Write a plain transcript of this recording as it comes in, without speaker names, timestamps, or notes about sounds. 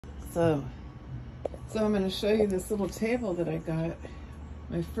So I'm going to show you this little table that I got.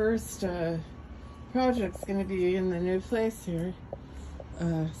 My first project's going to be in the new place here.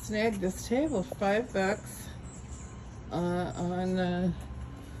 Snagged this table, $5 on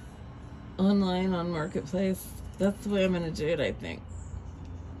online on Marketplace. That's the way I'm going to do it, I think.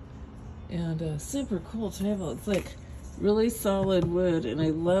 And super cool table. It's like really solid wood, and I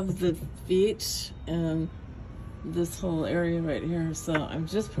love the feet and this whole area right here. So I'm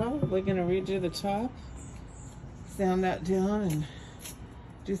just probably going to redo the top, sand that down, and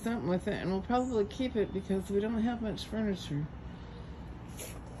do something with it. And we'll probably keep it because we don't have much furniture.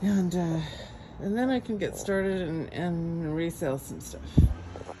 And then I can get started and resell some stuff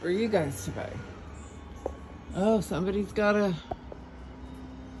for you guys to buy. Oh, somebody's got a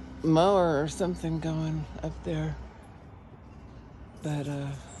mower or something going up there. But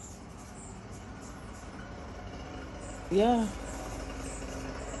yeah.